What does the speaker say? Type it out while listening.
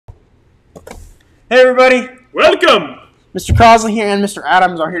Hey everybody, Welcome! Mr. Crosley here and Mr.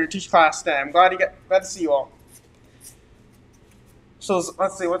 Adams are here to teach class today. I'm glad to see you all. So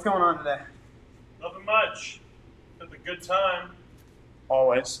let's see, what's going on today? Nothing much. Had a good time.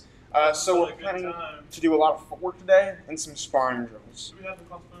 Always. So we're planning to do a lot of footwork today and some sparring drills. Do we have the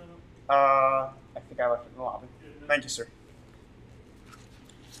class plan? I think I left it in the lobby. Thank you, sir.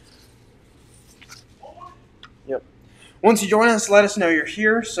 Yep. Once you join us, let us know you're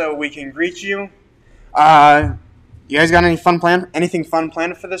here so we can greet you. You guys got anything fun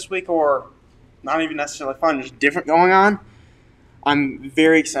planned for this week, or not even necessarily fun, just different going on? I'm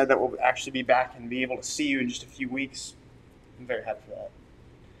very excited that we'll actually be back and be able to see you in just a few weeks. I'm very happy for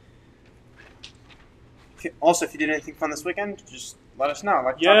that. Also, if you did anything fun this weekend, just let us know. I'd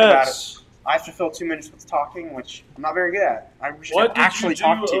like to talk about it. I have to fill 2 minutes with talking, which I'm not very good at. I wish I could actually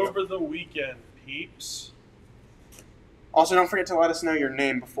talk to you. What did you do over the weekend, peeps? Also, don't forget to let us know your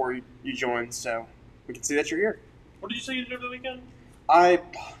name before you join, so we can see that you're here. What did you say you did over the weekend? I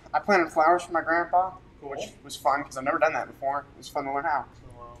planted flowers for my grandpa, Cool. which was fun because I've never done that before. It was fun to learn how.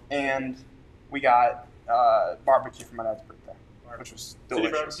 Oh, wow. And we got barbecue for my dad's birthday, which was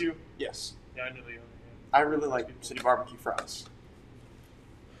delicious. City barbecue? Yes. Yeah, I knew the other. I really like city barbecue fries.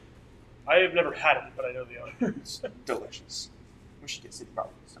 I have never had it, but I know the others. Delicious. We should get city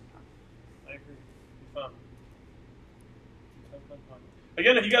barbecue sometime. I agree. It'd be fun. Fun.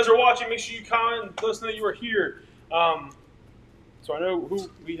 Again, if you guys are watching, make sure you comment and let us know you are here. So I know who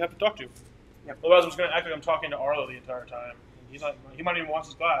we have to talk to. Yep. Otherwise, I'm just going to act like I'm talking to Arlo the entire time. He might even watch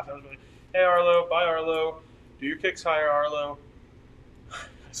his class. I was like, hey, Arlo, bye, Arlo. Do your kicks higher, Arlo.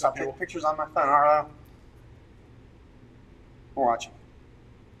 Stop taking pictures on my phone, Arlo. We're watching.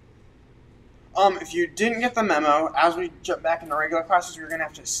 If you didn't get the memo, as we jump back into regular classes, we're going to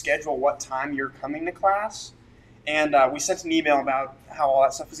have to schedule what time you're coming to class. And we sent an email about how all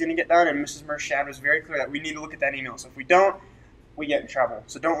that stuff is going to get done, and Mrs. Mershad was very clear that we need to look at that email. So if we don't, we get in trouble.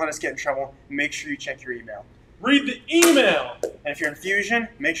 So don't let us get in trouble. Make sure you check your email. Read the email! And if you're in Fusion,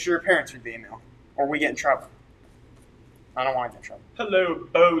 make sure your parents read the email, or we get in trouble. I don't want to get in trouble. Hello,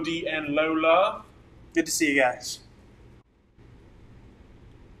 Bodie and Lola. Good to see you guys.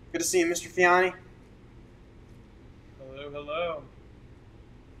 Good to see you, Mr. Fiani. Hello.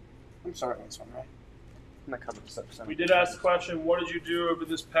 I'm sorry on this one, right? I'm not covering this episode. We did ask the question, what did you do over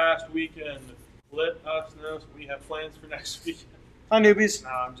this past weekend? Let us know so we have plans for next weekend. Hi, newbies.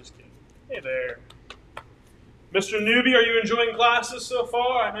 Nah, I'm just kidding. Hey there. Mr. Newbie, are you enjoying classes so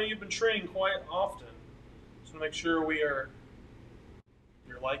far? I know you've been training quite often. Just want to make sure you're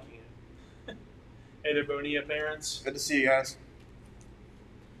liking it. Hey there, Bonilla parents. Good to see you guys.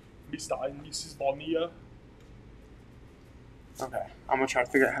 Mr. and Mrs. Bonilla. Okay, I'm going to try to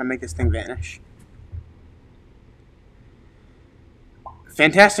figure out how to make this thing vanish.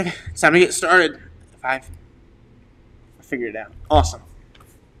 Fantastic. It's time to get started. I figured it out. Awesome.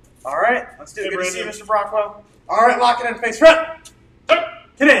 All right, let's do it. Hey, Good to see you, Brandon. Mr. Brockwell. All right, lock it in, face front. Sir.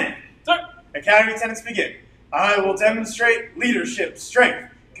 Get in. Sir. Academy attendance begin. I will demonstrate leadership,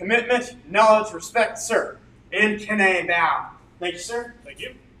 strength, commitment, knowledge, respect, sir. And can I bow? Thank you, sir. Thank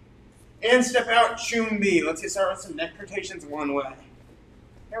you. And step out, Chumbi. Let's get started with some neck rotations one way.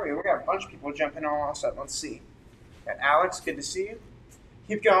 There we go. We got a bunch of people jumping all off set. Let's see. Got Alex. Good to see you.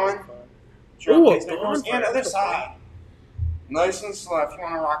 Keep going. Ooh, And other side. Nice and slow. If you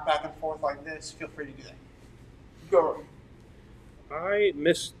want to rock back and forth like this, feel free to do that. Go. I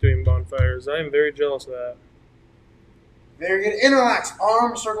miss doing bonfires. I am very jealous of that. Very good. And relax.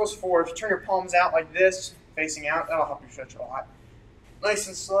 Arm circles forward. If you turn your palms out like this, facing out, that'll help you stretch a lot. Nice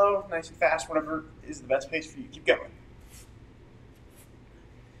and slow, nice and fast, whatever is the best pace for you. Keep going.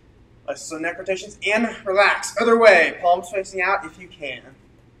 So neck rotations and relax. Other way, palms facing out if you can.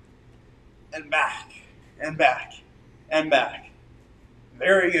 And back, and back, and back.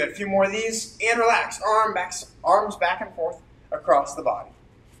 Very good. A few more of these. And relax. Arms back and forth across the body.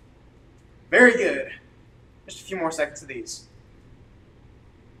 Very good. Just a few more seconds of these.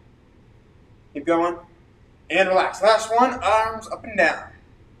 Keep going. And relax. Last one, arms up and down.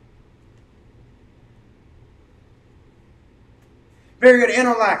 Very good, and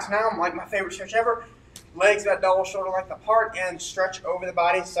relax. Now, like my favorite stretch ever, legs about double shoulder length apart, and stretch over the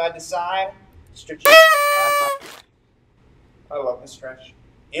body side to side. Stretch. I love this stretch.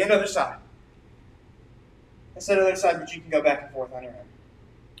 And other side. I said other side, but you can go back and forth on your own.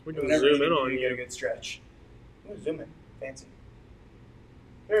 We can zoom in on you. you. Get a good stretch. Ooh, zoom in. Fancy.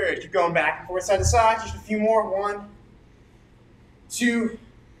 Good. Keep going back and forth, side to side. Just a few more. 1, 2,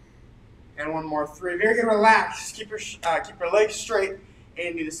 and one more. 3. Very good. Relax. Keep your legs straight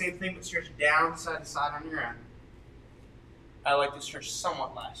and do the same thing, but stretch down side to side on your own. I like to stretch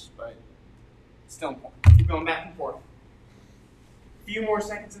somewhat less, but Still important. Keep going back and forth. A few more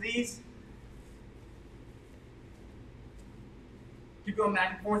seconds of these. Keep going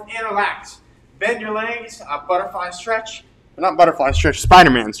back and forth and relax. Bend your legs, a butterfly stretch. Or not butterfly stretch,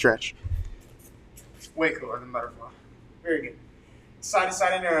 Spider-Man stretch. Way cooler than butterfly. Very good. Side to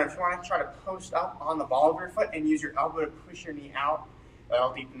side and around. If you want to try to post up on the ball of your foot and use your elbow to push your knee out,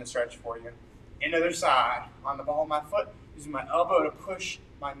 that'll deepen the stretch for you. And other side, on the ball of my foot, using my elbow to push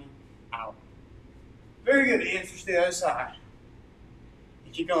my knee out. Very good. And switch to the other side.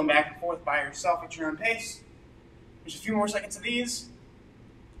 You keep going back and forth by yourself at your own pace. There's a few more seconds of these.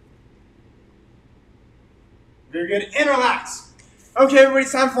 Very good. And relax. Okay, everybody,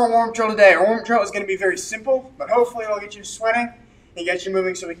 it's time for a warm-up drill today. Our warm-up drill is going to be very simple, but hopefully it'll get you sweating and get you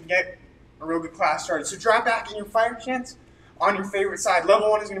moving so we can get a real good class started. So drop back in your fighter stance on your favorite side. Level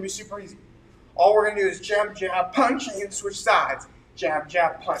 1 is going to be super easy. All we're going to do is jab, jab, punch, and switch sides. Jab,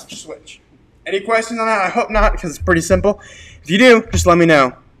 jab, punch, switch. Any questions on that? I hope not, because it's pretty simple. If you do, just let me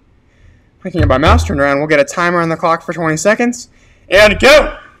know. I can get my mouse turned around. We'll get a timer on the clock for 20 seconds. And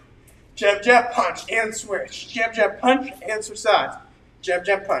go! Jab, jab, punch, and switch. Jab, jab, punch, and switch sides. Jab,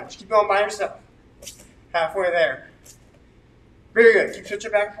 jab, punch. Keep going by yourself. Halfway there. Very good. Keep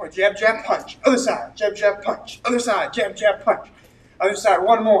switching back and forth. Jab, jab, punch. Other side. Jab, jab, punch. Other side. Jab, jab, punch. Other side.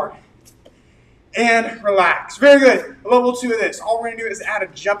 One more. And relax. Very good. Level 2 of this. All we're going to do is add a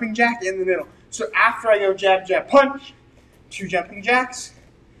jumping jack in the middle. So after I go jab, jab, punch, 2 jumping jacks.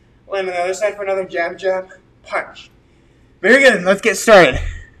 Land on the other side for another jab, jab, punch. Very good. Let's get started.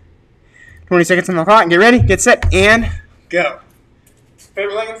 20 seconds on the clock. Get ready, get set, and go.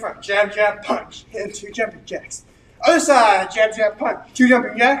 Favorite leg in front. Jab, jab, punch. And 2 jumping jacks. Other side. Jab, jab, punch. 2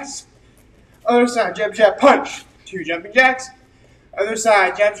 jumping jacks. Other side. Jab, jab, punch. 2 jumping jacks. Other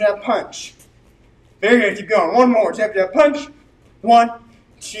side. Jab, jab, punch. Very good. Keep going. One more. Jab, jab, punch. 1,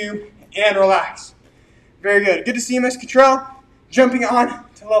 2, and relax. Very good. Good to see you, Miss Cottrell. Jumping on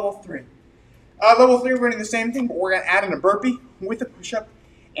to level 3. Level 3, we're going to do the same thing, but we're going to add in a burpee with a push-up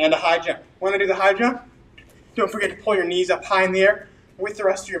and a high jump. When I do the high jump, don't forget to pull your knees up high in the air with the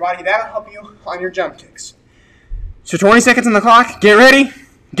rest of your body. That'll help you on your jump kicks. So 20 seconds on the clock. Get ready,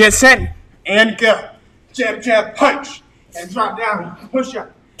 get set, and go. Jab, jab, punch, and drop down. Push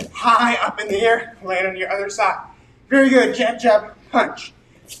up. High up in the air, land on your other side. Very good. Jab, jab, punch.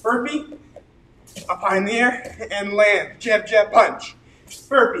 Burpee, up high in the air, and land. Jab, jab, punch.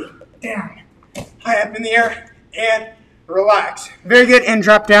 Burpee, down. High up in the air, and relax. Very good, and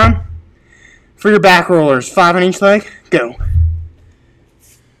drop down for your back rollers. 5 on each leg. Go.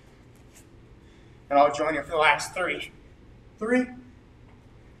 And I'll join you for the last 3. 3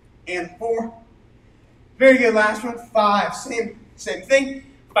 and 4. Very good. Last one. 5. Same thing.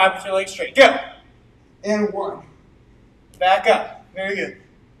 5 with your legs straight. Go. And 1. Back up. Very good.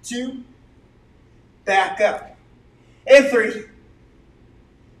 2. Back up. And 3.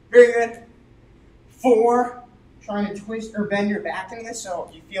 Very good. 4. Trying to twist or bend your back in this so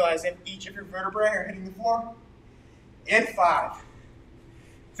you feel as if each of your vertebrae are hitting the floor. And 5.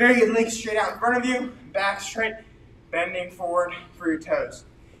 Very good. Legs straight out in front of you. Back straight. Bending forward for your toes.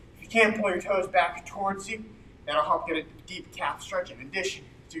 If you can pull your toes back towards you, that'll help get a deep calf stretch in addition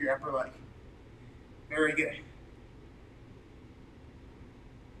to your upper leg. Very good.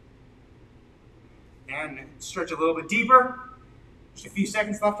 And stretch a little bit deeper. Just a few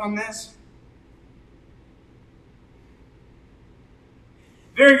seconds left on this.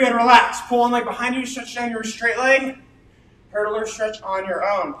 Very good. Relax. Pull one leg behind you. Stretch down your straight leg. Hurdler stretch on your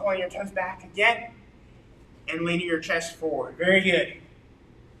own. Pulling your toes back again. And leaning your chest forward. Very good.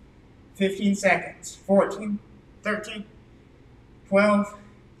 15 seconds. 14, 13, 12,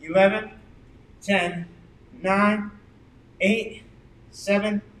 11, 10, 9, 8,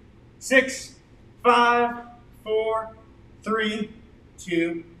 7, 6, 5, 4, 3,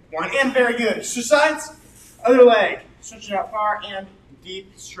 2, 1. And very good. Switch sides. Other leg. Stretch it out far and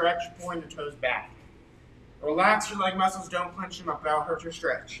deep stretch, pulling your toes back. Relax your leg muscles. Don't clench them up. That'll hurt your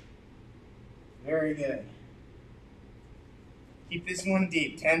stretch. Very good. Keep this one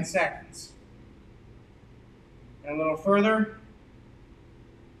deep. 10 seconds. And a little further.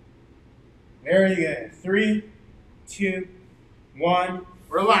 Very good. 3, 2, 1.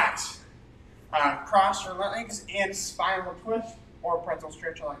 Relax. Cross your legs and spiral twist or pretzel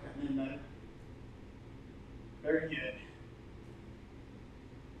stretch. I like that. Very good.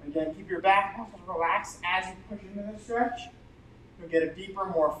 Again, keep your back muscles relaxed as you push into the stretch. You'll get a deeper,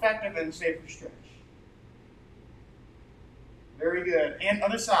 more effective, and safer stretch. Very good. And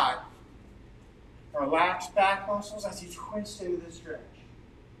other side. Relax back muscles as you twist into the stretch.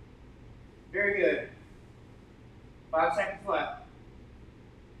 Very good. 5 seconds left.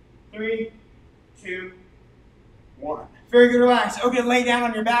 3, 2, 1. Very good, relax. Okay, lay down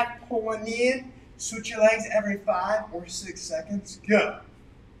on your back, pull one knee in, switch your legs every 5 or 6 seconds. Go.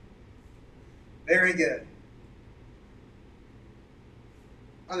 Very good.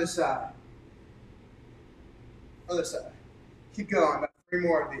 Other side. Other side. Keep going, about 3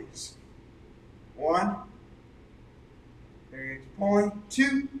 more of these. 1. Very good, pulling.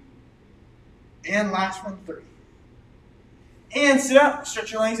 2. And last one, 3. And sit up,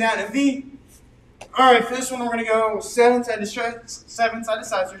 stretch your legs out in a V. All right, for this one, we're going to go 7 side to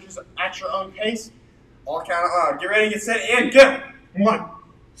side stretches at your own pace. All count out loud. Get ready, get set, and go. 1,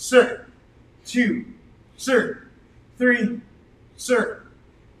 sir. 2, sir. 3, sir.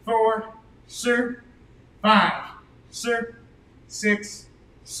 4, sir. 5, sir. 6,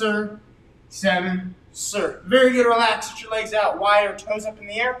 sir. 7, sir. Very good, relax. Stretch your legs out wide or toes up in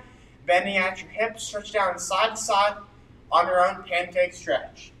the air. Bending at your hips, stretch down side to side on your own pancake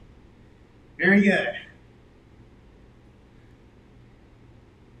stretch. Very good.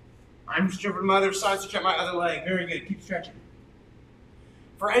 I'm just jumping to my other side, stretch out my other leg. Very good, keep stretching.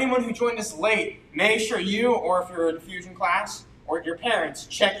 For anyone who joined us late, make sure you, or if you're in a fusion class, or your parents,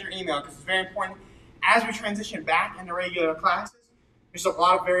 check your email because it's very important. As we transition back into regular classes, there's a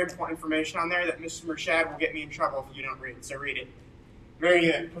lot of very important information on there that Mr. Mershad will get me in trouble if you don't read, so read it. Very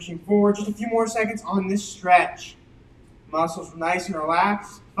good. Pushing forward, just a few more seconds on this stretch. Muscles nice and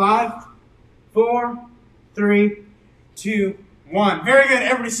relaxed. 5, 4, 3, 2, 1. Very good.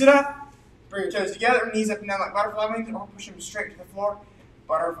 Everybody sit up. Bring your toes together, knees up and down like butterfly wings, or push them straight to the floor.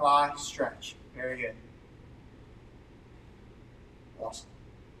 Butterfly stretch. Very good. Awesome.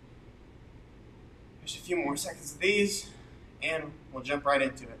 Just a few more seconds of these, and we'll jump right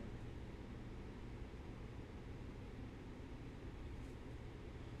into it.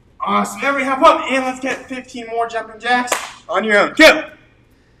 Awesome. Everybody hop up, and let's get 15 more jumping jacks on your own. Go!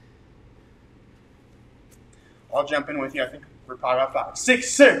 I'll jump in with you. I think we're probably about 5.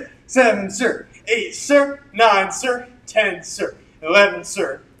 6, sir. 7, sir. 8, sir. 9, sir. 10, sir. 11,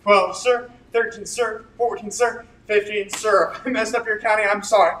 sir. 12, sir. 13, sir. 14, sir. 15, sir. If I messed up your counting, I'm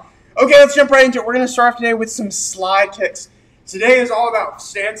sorry. Okay, let's jump right into it. We're going to start off today with some slide kicks. Today is all about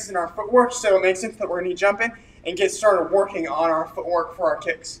stances and our footwork, so it makes sense that we're going to jump in and get started working on our footwork for our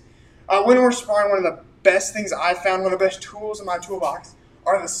kicks. When we're sparring, one of the best things I found, one of the best tools in my toolbox,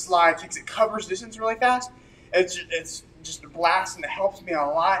 are the slide kicks. It covers distance really fast. It's just a blast, and it helps me a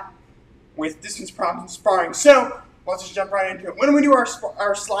lot with distance problems and sparring. So let's just jump right into it. When we do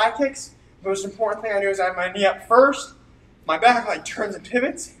our slide kicks, the most important thing I do is I have my knee up first, my back leg turns and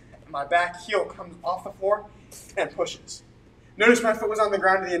pivots, and my back heel comes off the floor and pushes. Notice my foot was on the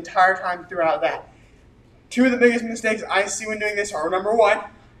ground the entire time throughout that. 2 of the biggest mistakes I see when doing this are, number 1,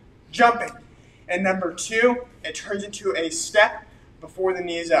 jumping. And number 2, it turns into a step before the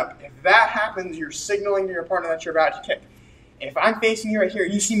knee is up. If that happens, you're signaling to your partner that you're about to kick. If I'm facing you right here,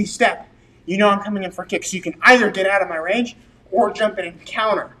 you see me step, you know I'm coming in for a kick. So you can either get out of my range or jump in and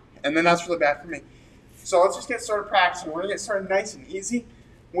counter. And then that's really bad for me. So let's just get started practicing. We're going to get started nice and easy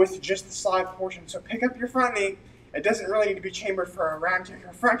with just the slide portion. So pick up your front knee. It doesn't really need to be chambered for a round kick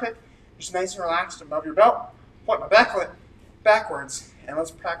or front kick. Just nice and relaxed above your belt. Point my back foot backwards. And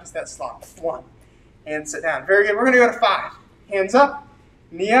let's practice that slide. 1. And sit down. Very good. We're going to go to 5. Hands up,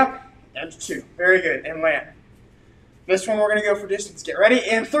 knee up, and 2. Very good. And land. This one we're going to go for distance. Get ready.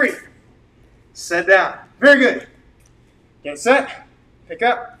 And 3. Sit down. Very good. Get set. Pick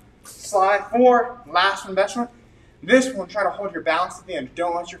up. Slide. 4. Last one, best one. This one, try to hold your balance at the end.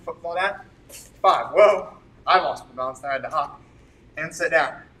 Don't let your foot fall down. 5. Whoa. I lost my balance there. I had to hop. And sit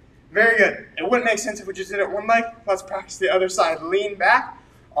down. Very good. It wouldn't make sense if we just did it one leg. Let's practice the other side. Lean back.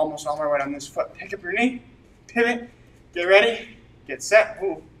 Almost all my weight on this foot. Pick up your knee. Pivot. Get ready. Get set.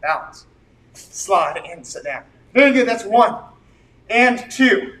 Ooh, balance. Slide and sit down. Very good. That's 1. And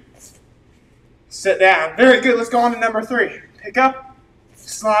 2. Sit down. Very good. Let's go on to number 3. Pick up,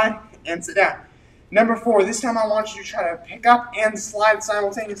 slide, and sit down. Number 4. This time I want you to try to pick up and slide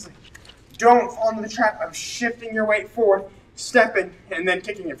simultaneously. Don't fall into the trap of shifting your weight forward, stepping, and then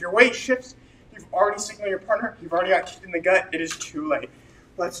kicking. If your weight shifts, you've already signaled your partner, you've already got kicked in the gut, it is too late.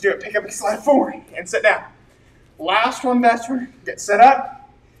 Let's do it. Pick up and slide forward and sit down. Last one, best one. Get set up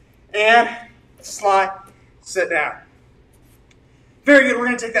and slide, sit down. Very good. We're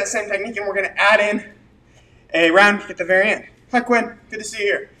going to take that same technique and we're going to add in a round kick at the very end. Hi, Quinn. Good to see you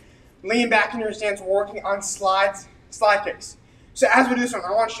here. Lean back in your stance. We're working on slide kicks. So as we do this one,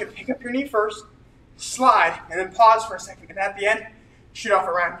 I want you to pick up your knee first, slide, and then pause for a second. And at the end, shoot off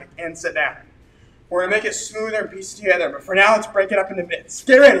a round kick and sit down. We're going to make it smoother and piece it together. But for now, let's break it up into bits.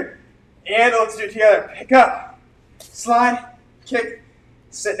 Get ready. And let's do it together. Pick up, slide, kick,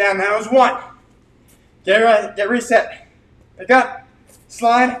 sit down. That was 1. Get reset. Pick up,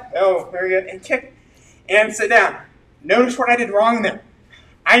 slide, oh, very good, and kick, and sit down. Notice what I did wrong there.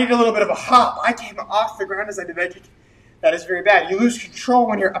 I need a little bit of a hop. I came off the ground as I did that kick. That is very bad. You lose control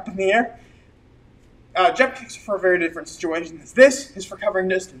when you're up in the air. Jump kicks are for very different situations. This is for covering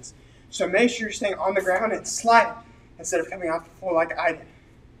distance. So make sure you're staying on the ground and sliding instead of coming off the floor like I did.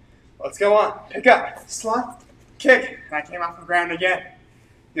 Let's go on. Pick up, slide, kick, and I came off the ground again.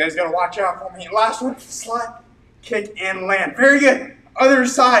 You guys gotta watch out for me. Last one, slide, kick, and land. Very good. Other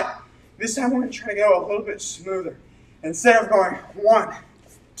side. This time we're gonna try to go a little bit smoother. Instead of going 1,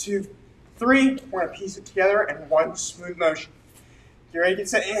 2, 3, we're gonna piece it together in one smooth motion. Get ready, get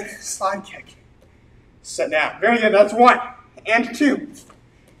set, and slide kick. Sit down. Very good. That's 1 and 2.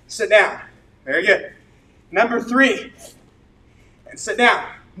 Sit down. Very good. Number 3, and sit down.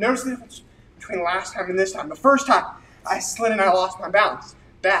 Notice the difference between last time and this time. The first time, I slid and I lost my balance.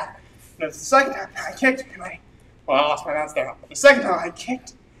 Bad. Notice the second time, I kicked and I lost my balance there. The second time, I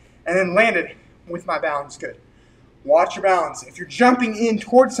kicked and then landed with my balance good. Watch your balance. If you're jumping in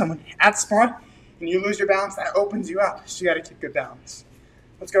towards someone at spot and you lose your balance, that opens you up. So you got to keep good balance.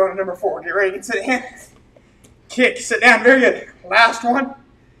 Let's go on to number 4. Get ready, get sit in. Kick, sit down. Very good. Last one.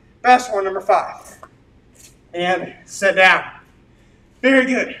 Best one, number 5. And sit down. Very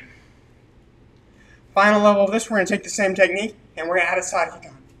good. Final level of this, we're going to take the same technique and we're going to add a side kick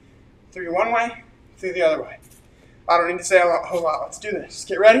on. Through one way, through the other way. I don't need to say a whole lot. Let's do this.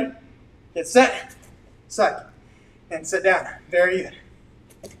 Get ready. Get set. Side. And sit down. Very good.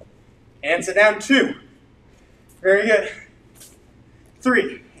 And sit down. 2. Very good.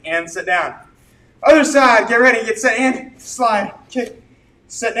 3. And sit down. Other side. Get ready. Get set. And slide. Kick.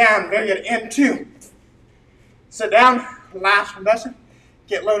 Sit down. Very good. And 2. Sit down. Last one. Best one.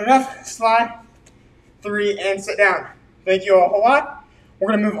 Get loaded up. Slide. 3. And sit down. Thank you all a whole lot. We're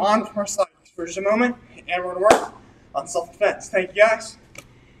going to move on from our slides for just a moment. And we're going to work on self-defense. Thank you, guys.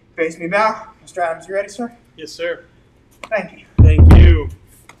 Face me bow. Mr. Adams, you ready, sir? Yes, sir. Thank you. Thank you.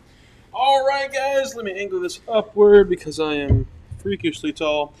 All right, guys. Let me angle this upward because I am freakishly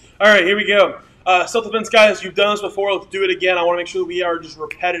tall. All right, here we go. Self-defense, guys, you've done this before. Let's do it again. I want to make sure that we are just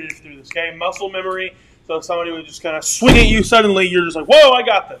repetitive through this, okay? Muscle memory. So if somebody would just kind of swing at you suddenly, you're just like, whoa, I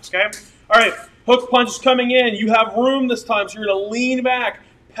got this, okay? All right, hook punch is coming in. You have room this time, so you're going to lean back.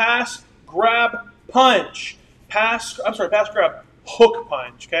 Pass, grab, punch. Pass, grab, hook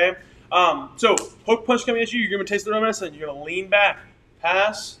punch, okay? So hook punch coming at you, you're going to taste the reminiscence. You're going to lean back.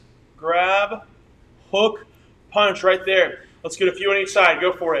 Pass, grab, hook, punch right there. Let's get a few on each side.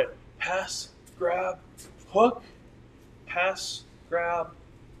 Go for it. Pass, grab, hook, pass, grab,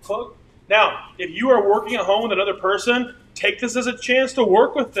 hook. Now, if you are working at home with another person, take this as a chance to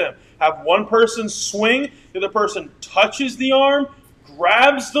work with them. Have one person swing, the other person touches the arm,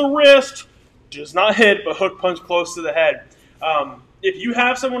 grabs the wrist, does not hit, but hook punch close to the head. If you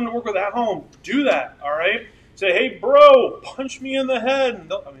have someone to work with at home, do that, all right? Say, hey, bro, punch me in the head.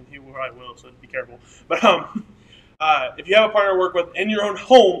 And I mean, he probably will, so be careful. But if you have a partner to work with in your own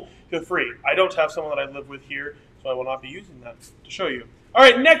home, feel free. I don't have someone that I live with here, so I will not be using that to show you. All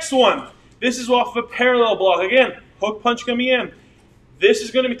right, next one. This is off of a parallel block. Again, hook punch coming in. This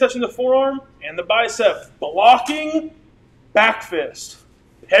is going to be touching the forearm and the bicep. Blocking, back fist.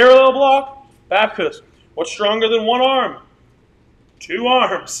 Parallel block, back fist. What's stronger than one arm? 2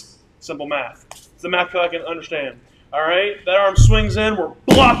 arms. Simple math. It's the math I can understand. All right, that arm swings in. We're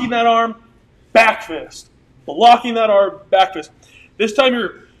blocking that arm, back fist. Blocking that arm, back fist. This time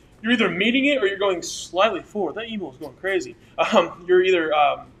you're either meeting it or you're going slightly forward. That email is going crazy. You're either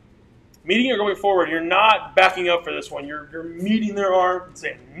meeting it or going forward. You're not backing up for this one. You're meeting their arm and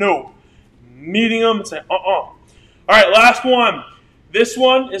saying no. Meeting them and saying All right, last one. This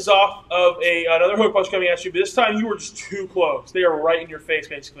one is off of another hook punch coming at you, but this time you were just too close. They are right in your face,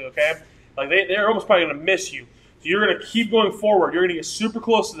 basically, okay? Like they're almost probably going to miss you. So you're going to keep going forward. You're going to get super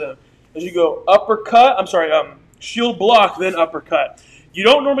close to them. As you go shield block, then uppercut. You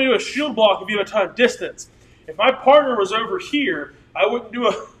don't normally do a shield block if you have a ton of distance. If my partner was over here, I wouldn't do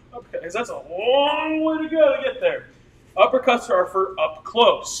a uppercut, because that's a long way to go to get there. Uppercuts are for up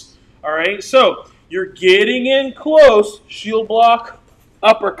close, all right? So you're getting in close, shield block,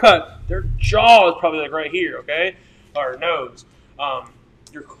 uppercut. Their jaw is probably like right here, okay? Or nose.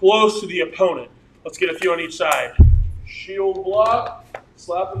 You're close to the opponent. Let's get a few on each side. Shield block,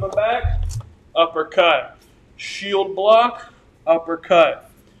 slap in the back, uppercut. Shield block,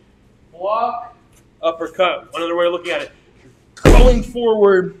 uppercut. Block, uppercut. Another way of looking at it. You're going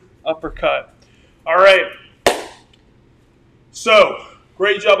forward, uppercut. All right. So,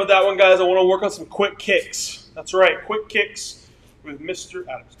 great job with that one, guys. I want to work on some quick kicks. That's right, quick kicks with Mr.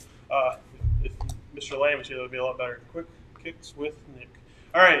 Adams. Mr. Lane would say that would be a lot better. Quick kicks with Nick.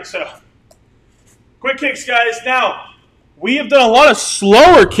 All right, so quick kicks, guys. Now, we have done a lot of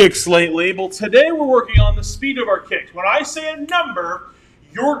slower kicks lately, but today we're working on the speed of our kicks. When I say a number,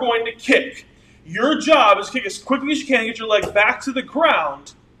 you're going to kick. Your job is to kick as quickly as you can, get your leg back to the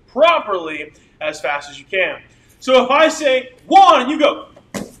ground properly as fast as you can. So if I say 1, you go,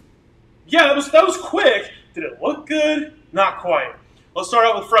 yeah, that was quick. Did it look good? Not quite. Let's start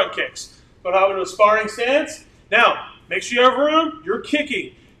out with front kicks. Go out into a sparring stance. Now, make sure you have room. You're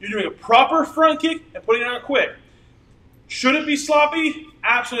kicking. You're doing a proper front kick and putting it on quick. Should it be sloppy?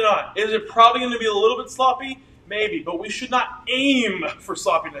 Absolutely not. Is it probably going to be a little bit sloppy? Maybe, but we should not aim for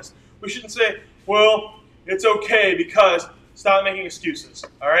sloppiness. We shouldn't say, well, it's okay because stop making excuses.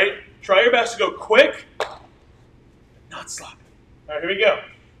 All right? Try your best to go quick, not sloppy. All right, here we go.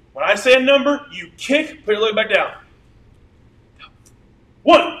 When I say a number, you kick, put your leg back down.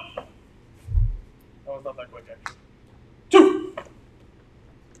 1. That was not that quick, actually. 2.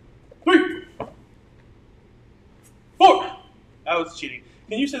 3. 4. That was cheating.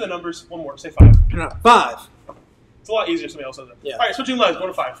 Can you say the numbers one more? Say 5. No, 5. It's a lot easier if somebody else says it. Yeah. All right, switching legs, 1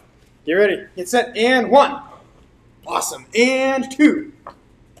 to 5. Get ready. Get set. And 1. Awesome. And 2.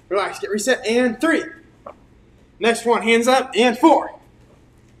 Relax. Get reset. And 3. Next one, hands up. And 4.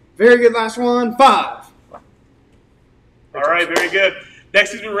 Very good. Last one, 5. All right, very good.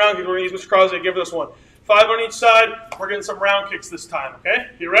 Next is round kick. We're going to use Mr. Crosby to give this one. 5 on each side. We're getting some round kicks this time, okay?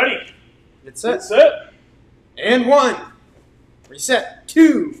 You ready? Get set. Get set. And 1. Reset.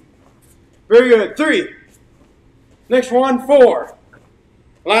 2. Very good. 3. Next one, 4.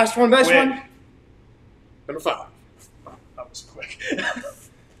 Last one, best Quick. one. Number 5. That was quick. All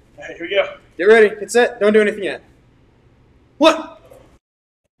right, here we go. Get ready. Get set. Don't do anything yet. 1.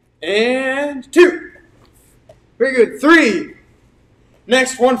 And 2. Very good. 3.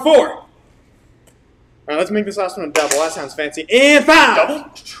 Next one, 4. All right, let's make this last one a double. That sounds fancy. And 5.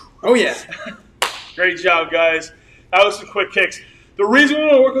 Double? Oh, yeah. Great job, guys. That was some quick kicks. The reason we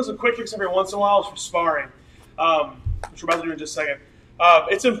want to work on some quick kicks every once in a while is for sparring, which we're about to do in just a second.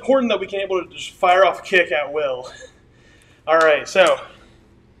 It's important that we can be able to just fire off a kick at will. All right, so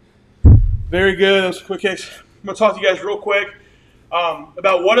very good. Those quick kicks. I'm going to talk to you guys real quick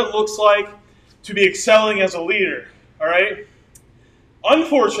about what it looks like to be excelling as a leader. All right.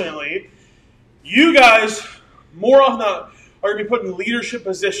 Unfortunately, you guys more often than not are going to be put in leadership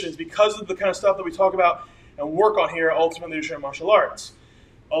positions because of the kind of stuff that we talk about and work on here at Ultimate Leadership in Martial Arts.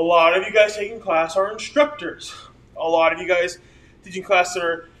 A lot of you guys taking class are instructors. A lot of you guys teaching class that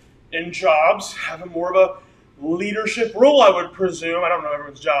are in jobs, having more of a leadership role, I would presume. I don't know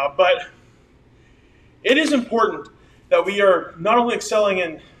everyone's job, but it is important that we are not only excelling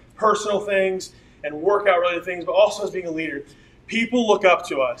in personal things and workout-related things, but also as being a leader. People look up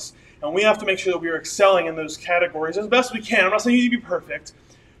to us, and we have to make sure that we are excelling in those categories as best we can. I'm not saying you need to be perfect,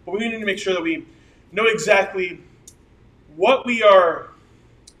 but we need to make sure that we know exactly what we are,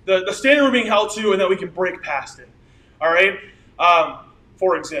 the standard we're being held to, and that we can break past it. All right?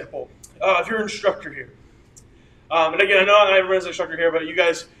 For example, if you're an instructor here, and again, I know not everyone's an instructor here, but you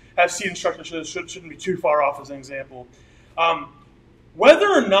guys have seen instructors, so this shouldn't be too far off as an example. Whether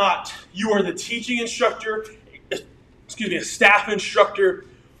or not you are the teaching instructor, a staff instructor,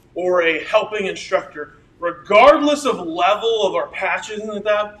 or a helping instructor, regardless of level of our patches and like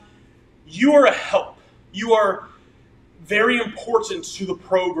that, you are a help. You are very important to the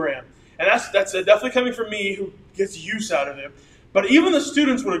program. And that's definitely coming from me who gets use out of it. But even the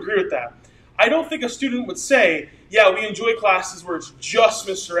students would agree with that. I don't think a student would say, yeah, we enjoy classes where it's just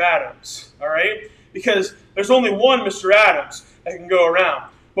Mr. Adams, all right? Because there's only one Mr. Adams that can go around.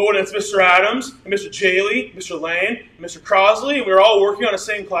 But when it's Mr. Adams and Mr. Jaley, Mr. Lane, and Mr. Crosley, and we're all working on the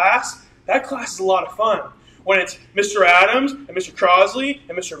same class, that class is a lot of fun. When it's Mr. Adams and Mr. Crosley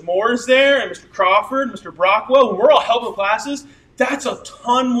and Mr. Moore's there and Mr. Crawford and Mr. Brockwell, when we're all helping classes, that's a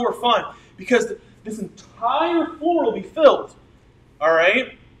ton more fun because this entire floor will be filled, all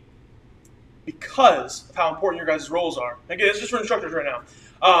right? Because of how important your guys' roles are. Again, it's just for instructors right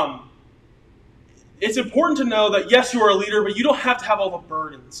now. It's important to know that, yes, you are a leader, but you don't have to have all the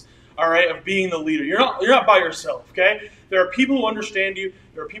burdens, all right, of being the leader. You're not by yourself, okay? There are people who understand you.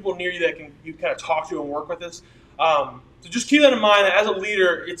 There are people near you that you kind of talk to and work with this. So just keep that in mind that as a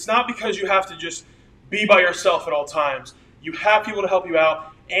leader, it's not because you have to just be by yourself at all times. You have people to help you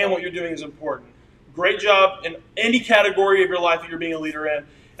out, and what you're doing is important. Great job in any category of your life that you're being a leader in,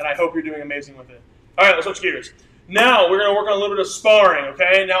 and I hope you're doing amazing with it. All right, let's switch gears. Now we're going to work on a little bit of sparring,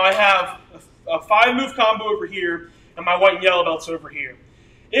 okay? Now I have a 5-move combo over here, and my white and yellow belts over here.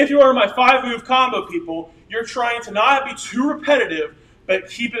 If you are my 5-move combo people, you're trying to not be too repetitive, but but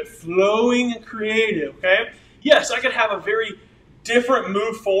keep it flowing and creative, okay? Yes, I could have a very different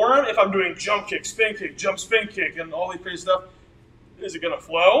move form if I'm doing jump kick, spin kick, jump spin kick, and all these crazy stuff. Is it going to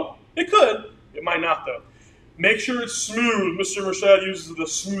flow? It could. It might not, though. Make sure it's smooth. Mr. Merced uses the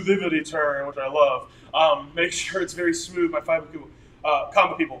smoothivity term, which I love. Make sure it's very smooth, my combo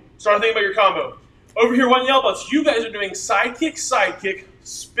people. Start thinking about your combo. Over here, White and Yellow Belts, you guys are doing side kick,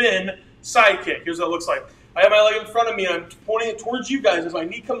 spin, side kick. Here's what it looks like. I have my leg in front of me, and I'm pointing it towards you guys as my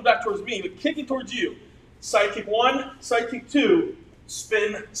knee comes back towards me, but kicking towards you. Side kick 1, side kick 2,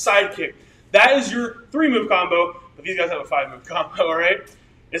 spin, side kick. That is your 3-move combo, but these guys have a 5-move combo, all right?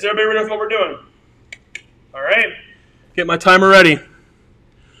 Is everybody ready with what we're doing? All right. Get my timer ready.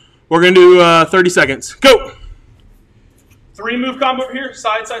 We're going to do 30 seconds. Go! 3-move combo over here,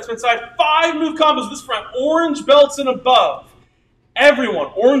 side, side, spin, side. 5-move combos this front, orange belts and above. Everyone,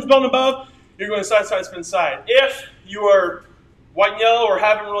 orange belt and above, you're going side, side, spin, side. If you are white and yellow or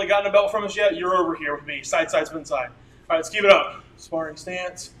haven't really gotten a belt from us yet, you're over here with me. Side, side, spin, side. All right, let's keep it up. Sparring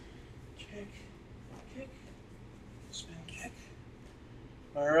stance. Kick, kick, spin, kick.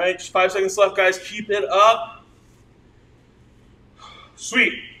 All right, just 5 seconds left, guys. Keep it up.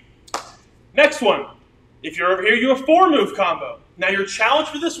 Sweet. Next one. If you're over here, you have a 4-move combo. Now, your challenge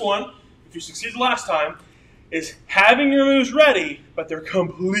for this one, if you succeeded last time, is having your moves ready, but they're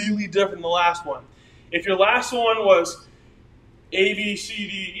completely different than the last one. If your last one was A, B, C,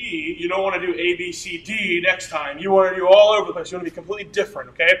 D, E, you don't want to do A, B, C, D next time. You want to do all over the place. You want to be completely different,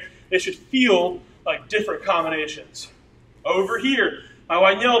 okay? They should feel like different combinations. Over here, my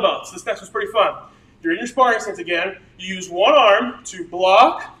white and yellow belts. This next one's pretty fun. You're in your sparring stance again. You use one arm to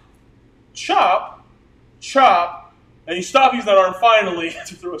block, chop, chop, and you stop using that arm finally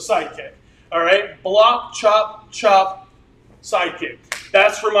to throw a side kick. All right? Block, chop, chop, side kick.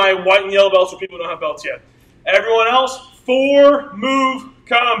 That's for my white and yellow belts for people who don't have belts yet. Everyone else, 4-move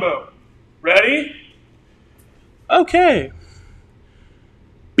combo. Ready? Okay.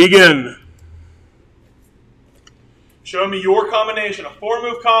 Begin. Show me your combination. A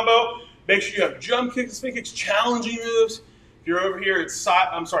 4-move combo. Make sure you have jump kicks, spin kicks, challenging moves. If you're over here, it's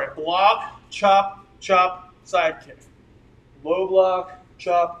block, chop, chop, side kick. Low block,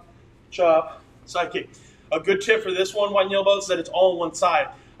 chop, chop, side kick. A good tip for this one, white and yellow belts, is that it's all on one side.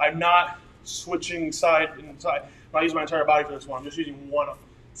 I'm not switching side and side. I'm not using my entire body for this one. I'm just using one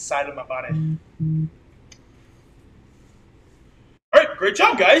side of my body. All right, great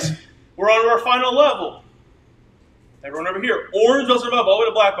job, guys. We're on to our final level. Everyone over here, orange belts and above, all the way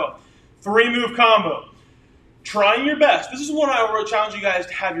to black belt. 3-move combo. Trying your best. This is one I would challenge you guys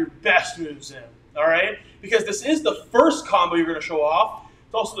to have your best moves in, all right? Because this is the first combo you're going to show off.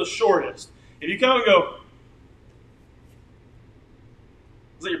 It's also the shortest. If you come and go,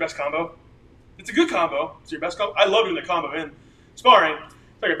 is that your best combo? It's a good combo. It's your best combo. I love doing the combo in sparring.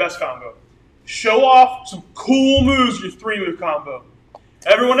 It's like your best combo. Show off some cool moves with your 3-move combo.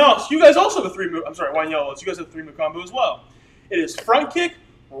 Everyone else, you guys also have a 3-move. I'm sorry, white and yellow. You guys have a 3-move combo as well. It is front kick,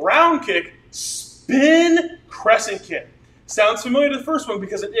 round kick, spin, crescent kick. Sounds familiar to the first one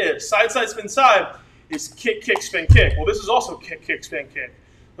because it is. Side, side, spin, side is kick, kick, spin, kick. Well, this is also kick, kick, spin, kick.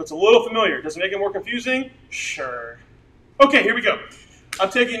 So it's a little familiar. Does it make it more confusing? Sure. Okay, here we go. I'm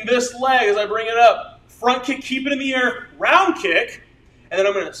taking this leg as I bring it up. Front kick, keep it in the air, round kick, and then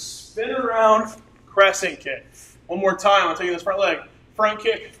I'm going to spin around, crescent kick. One more time, I'm taking this front leg. Front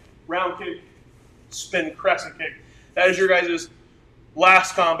kick, round kick, spin, crescent kick. That is your guys'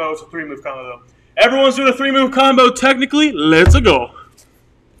 last combo. It's a 3-move combo, though. Everyone's doing a 3-move combo technically. Let's go.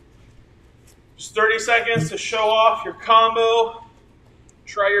 Just 30 seconds to show off your combo.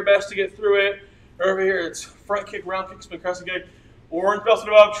 Try your best to get through it. Over here, it's front kick, round kick, spin, crescent kick. Orange belts and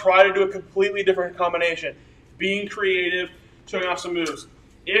above, try to do a completely different combination. Being creative, showing off some moves.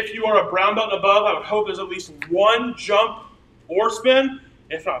 If you are a brown belt and above, I would hope there's at least one jump or spin,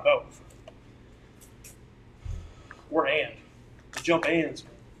 if not both. Or and. Jump and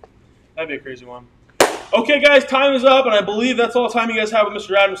spin. That'd be a crazy one. Okay, guys, time is up, and I believe that's all the time you guys have with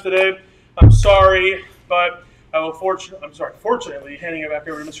Mr. Adams today. I'm sorry, but I will fortunately handing it back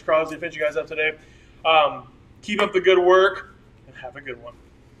over to Mr. Crosby to finish you guys up today. Keep up the good work, and have a good one.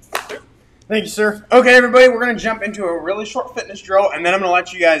 Thank you, sir. Okay, everybody, we're going to jump into a really short fitness drill, and then I'm going to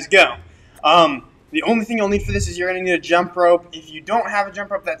let you guys go. The only thing you'll need for this is you're going to need a jump rope. If you don't have a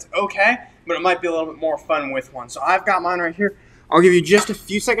jump rope, that's okay, but it might be a little bit more fun with one. So I've got mine right here. I'll give you just a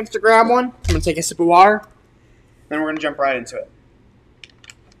few seconds to grab one. I'm going to take a sip of water, then we're going to jump right into it.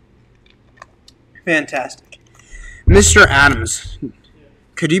 Fantastic. Mr. Adams,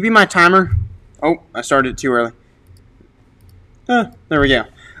 could you be my timer? Oh, I started it too early. There we go.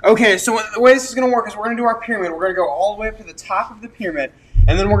 Okay, so the way this is going to work is we're going to do our pyramid. We're going to go all the way up to the top of the pyramid,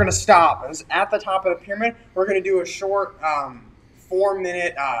 and then we're going to stop. And at the top of the pyramid, we're going to do a short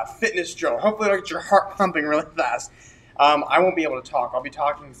 4-minute fitness drill. Hopefully it'll get your heart pumping really fast. I won't be able to talk. I'll be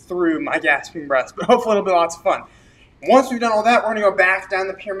talking through my gasping breaths, but hopefully it'll be lots of fun. Once we've done all that, we're going to go back down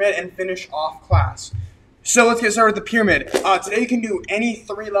the pyramid and finish off class. So let's get started with the pyramid. Today you can do any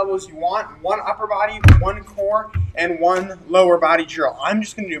 3 levels you want. 1 upper body, 1 core, and 1 lower body drill. I'm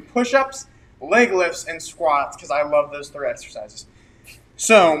just going to do push-ups, leg lifts, and squats because I love those 3 exercises.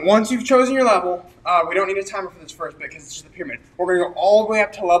 So once you've chosen your level, we don't need a timer for this first bit because it's just the pyramid. We're going to go all the way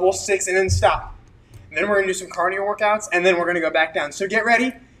up to level 6 and then stop. And then we're going to do some cardio workouts, and then we're going to go back down. So get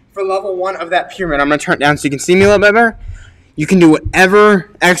ready for level 1 of that pyramid. I'm going to turn it down so you can see me a little bit better. You can do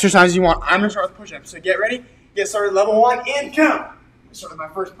whatever exercise you want. I'm going to start with push-ups. So get ready, get started, level 1, and go. Start with my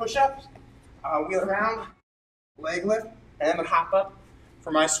first push-ups, wheel around, leg lift, and then hop up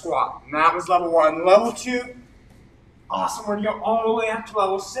for my squat. And that was level 1. Level 2, awesome. We're going to go all the way up to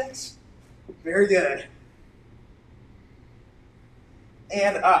level 6. Very good.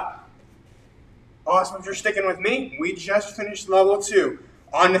 And up. Awesome. If you're sticking with me, we just finished level 2.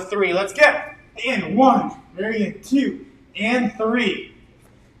 On to 3. Let's go. And 1. Very good. 2. And 3.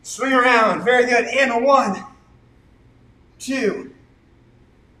 Swing around. Very good. And 1, 2,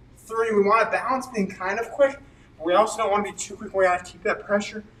 3. We want to balance being kind of quick, but we also don't want to be too quick. We have to keep that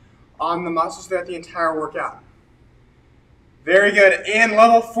pressure on the muscles throughout the entire workout. Very good. And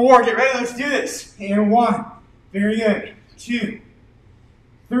level 4. Get ready. Let's do this. And 1. Very good. 2,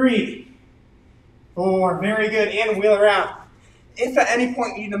 3, 4. Very good. And wheel around. If at any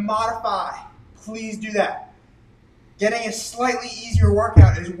point you need to modify, please do that. Getting a slightly easier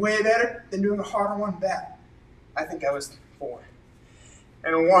workout is way better than doing a harder one bad. I think that was 4.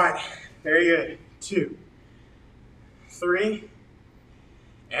 And 1. Very good. 2, 3,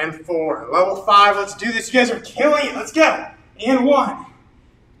 and 4. Level 5. Let's do this. You guys are killing it. Let's go. And 1,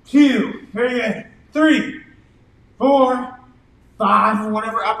 2. Very good. 3, 4, 5.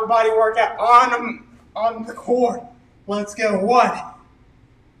 Whatever upper body workout on the core. Let's go. 1,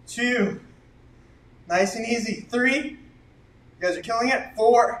 2. Nice and easy. 3. You guys are killing it.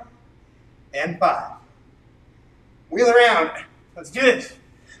 4 and 5. Wheel around. Let's do this.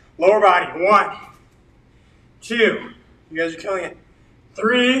 Lower body. 1, 2. You guys are killing it.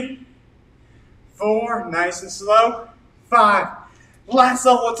 3, 4. Nice and slow. 5. Last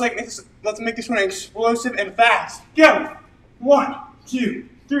level. Let's make this one explosive and fast. Go. 1, 2,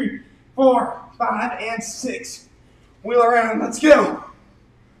 3, 4, 5, and 6. Wheel around. Let's go.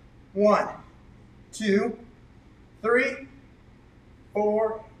 1, 2, 3,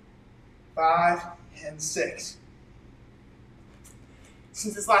 4, 5, and 6.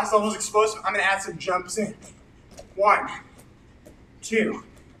 Since this last level is explosive, I'm going to add some jumps in. 1, 2,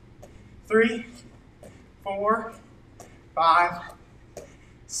 3, 4, 5,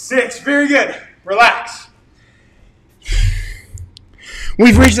 6. Very good. Relax.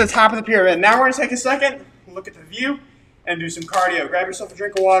 We've reached the top of the pyramid. Now we're going to take a second, look at the view, and do some cardio. Grab yourself a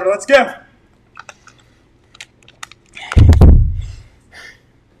drink of water. Let's go.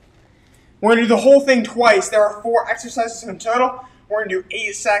 We're going to do the whole thing twice. There are 4 exercises in total. We're going to do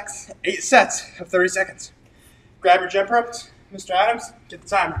 8 sets of 30 seconds. Grab your jump ropes. Mr. Adams, get the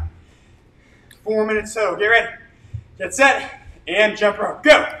timer. 4 minutes so. Get ready. Get set. And jump rope.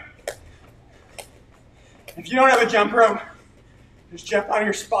 Go. If you don't have a jump rope, just jump on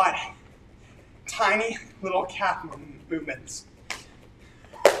your spot. Tiny little calf movements.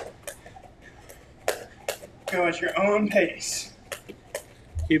 Go at your own pace.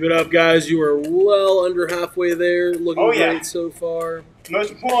 Keep it up, guys. You are well under halfway there. Looking great so far.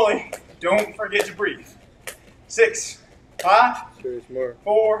 Most importantly, don't forget to breathe. 6, 5,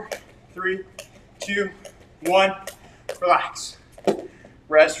 4, 3, 2, 1. Relax.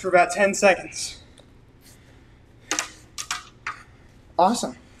 Rest for about 10 seconds.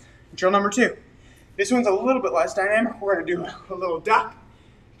 Awesome. Drill number 2. This one's a little bit less dynamic. We're going to do a little duck,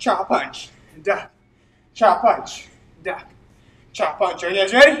 chop, punch, duck, chop, punch, duck, chop, punch. Are you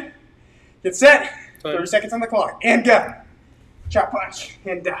guys ready? Get set. 30 seconds on the clock. And go. Chop, punch,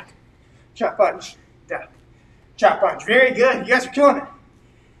 and duck. Chop, punch, duck. Chop, punch. Very good. You guys are killing it.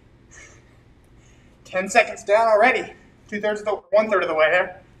 10 seconds down already. 1/3 of the way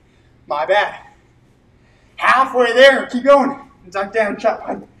there. My bad. Halfway there. Keep going. Duck down, chop,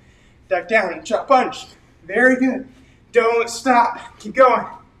 punch. Duck down and chop, punch. Very good. Don't stop. Keep going.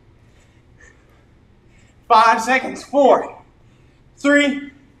 5 seconds. 4,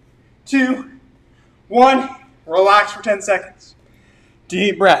 3, 2, 1. Relax for 10 seconds.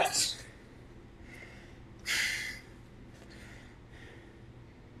 Deep breaths.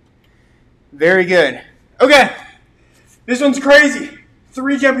 Very good. Okay, this one's crazy.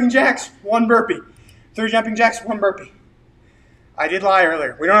 3 jumping jacks, 1 burpee. 3 jumping jacks, 1 burpee. I did lie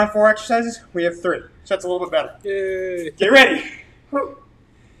earlier. We don't have 4 exercises, we have 3. So that's a little bit better. Yay. Get ready.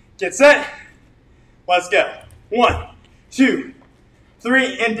 Get set. Let's go. 1, 2,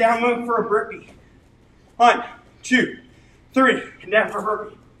 3, and down low for a burpee. 1, 2, 3, and down for a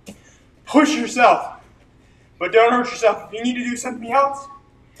burpee. Push yourself, but don't hurt yourself. If you need to do something else,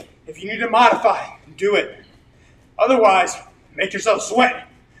 if you need to modify, do it. Otherwise, make yourself sweat.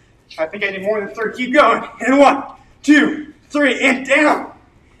 I think I did more than 3. Keep going. And 1, 2, 3, and down.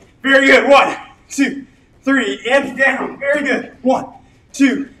 Very good. 1, 2, 3, and down. Very good. 1,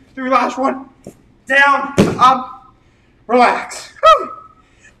 2, 3. Last one. Down, up, relax. Whew.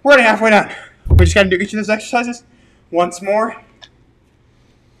 We're already halfway done. We just got to do each of those exercises once more.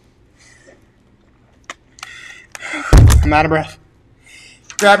 I'm out of breath.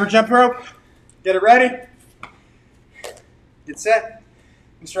 Grab your jump rope. Get it ready. Get set.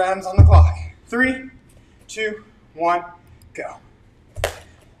 Mr. Adams on the clock. 3, 2, 1, go.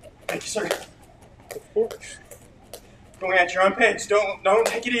 Thank you, sir. Of course. Going at your own pace. Don't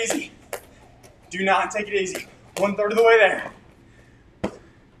take it easy. Do not take it easy. 1/3 of the way there.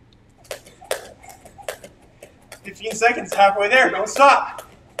 15 seconds, halfway there. Don't stop.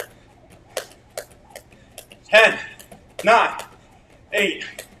 10, 9, 8,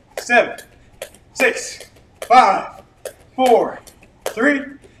 7, 6, 5, 4, 3,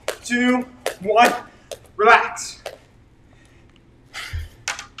 2, 1. Relax.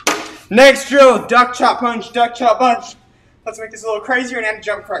 Next drill, duck, chop, punch, duck, chop, punch. Let's make this a little crazier and add a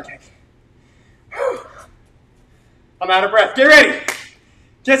jump front kick. Whew. I'm out of breath. Get ready.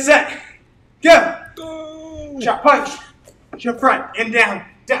 Get set. Go. Go. Chop, punch. Jump front and down.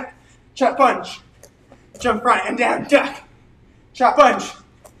 Duck. Chop, punch. Jump front and down. Duck. Chop, punch.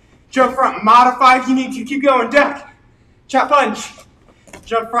 Jump front. Modify if you need to. Keep going. Duck. Chop, punch.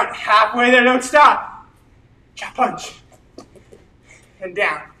 Jump front. Halfway there. Don't stop. Chop, punch. And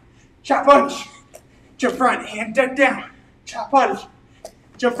down. Chop, punch. Jump front and duck down. Chop, punch.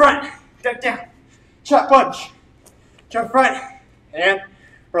 Jump front. Duck down. Chop, punch. Jump front and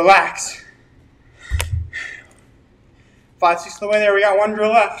relax. 5, 6 of the way there. We got 1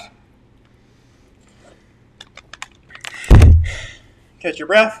 drill left. Catch your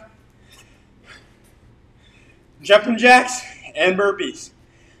breath. Jumping jacks and burpees.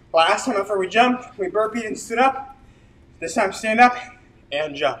 Last time before we jumped, we burpeed and stood up. This time stand up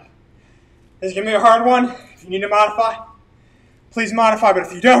and jump. This is going to be a hard one. If you need to modify, please modify. But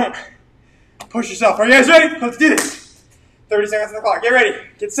if you don't, push yourself. Are you guys ready? Let's do this. 30 seconds on the clock. Get ready.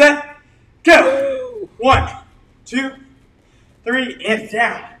 Get set. Go. 1, 2, 3, and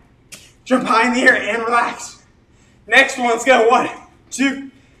down. Jump high in the air and relax. Next one, let's go. 1,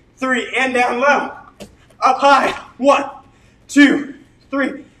 2, 3, and down low. Up high. 1, 2,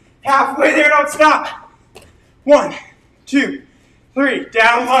 3. Halfway there, don't stop. 1, 2, 3.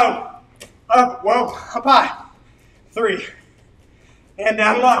 Down low. Up, whoa, up high. 3. And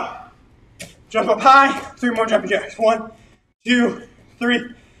down low. Jump up high. 3 more jumping jacks. 1, 2,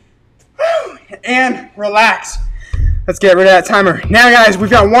 3. Woo. And relax. Let's get rid of that timer. Now, guys, we've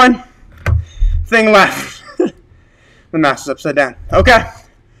got 1 thing left. The mouse is upside down. Okay.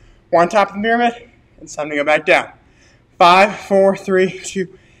 We're on top of the pyramid. It's time to go back down. 5, 4, 3,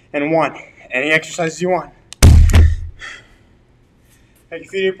 2, and 1. Any exercises you want. Take a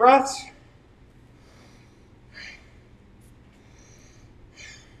few deep breaths.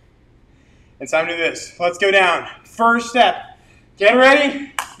 It's time to do this. Let's go down. First step. Get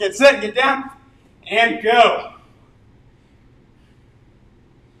ready. Get set. Get down. And go.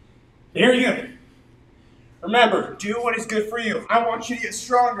 Very good. Remember, do what is good for you. I want you to get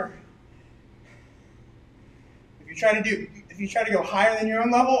stronger. If you try to go higher than your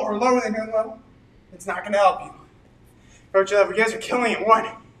own level or lower than your own level, it's not going to help you. Approach your level. You guys are killing it. 1,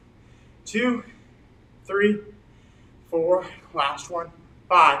 2, 3, 4. Last one.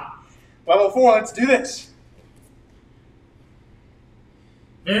 5. Level 4. Let's do this.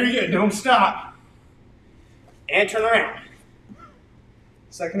 Very good. Don't stop. And turn around.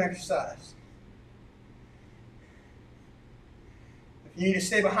 Second exercise. If you need to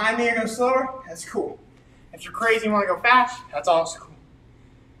stay behind me or go slower, that's cool. If you're crazy and want to go fast, that's also cool.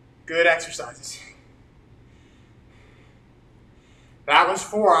 Good exercises. That was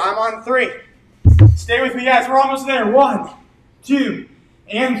 4. I'm on 3. Stay with me, guys. We're almost there. 1, 2,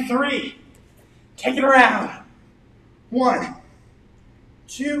 and 3. Take it around. 1,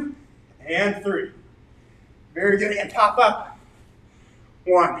 2, and 3. Very good. And top up.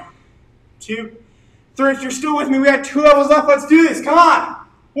 1, 2, 3. If you're still with me, we got 2 levels left. Let's do this. Come on.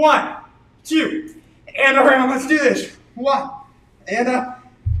 1, 2, and around. Let's do this. 1, and up,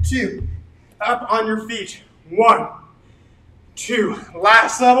 2, up on your feet. 1, 2.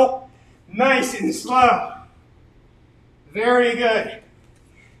 Last level, nice and slow. Very good.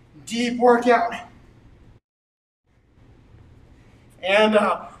 Deep workout. And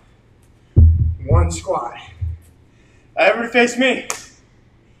up. 1 squat. Everybody face me.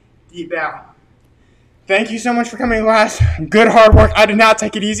 Deep out. Thank you so much for coming to class. Good hard work. I did not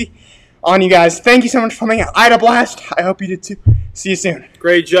take it easy on you guys. Thank you so much for coming out. I had a blast. I hope you did too. See you soon.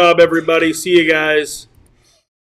 Great job, everybody. See you guys.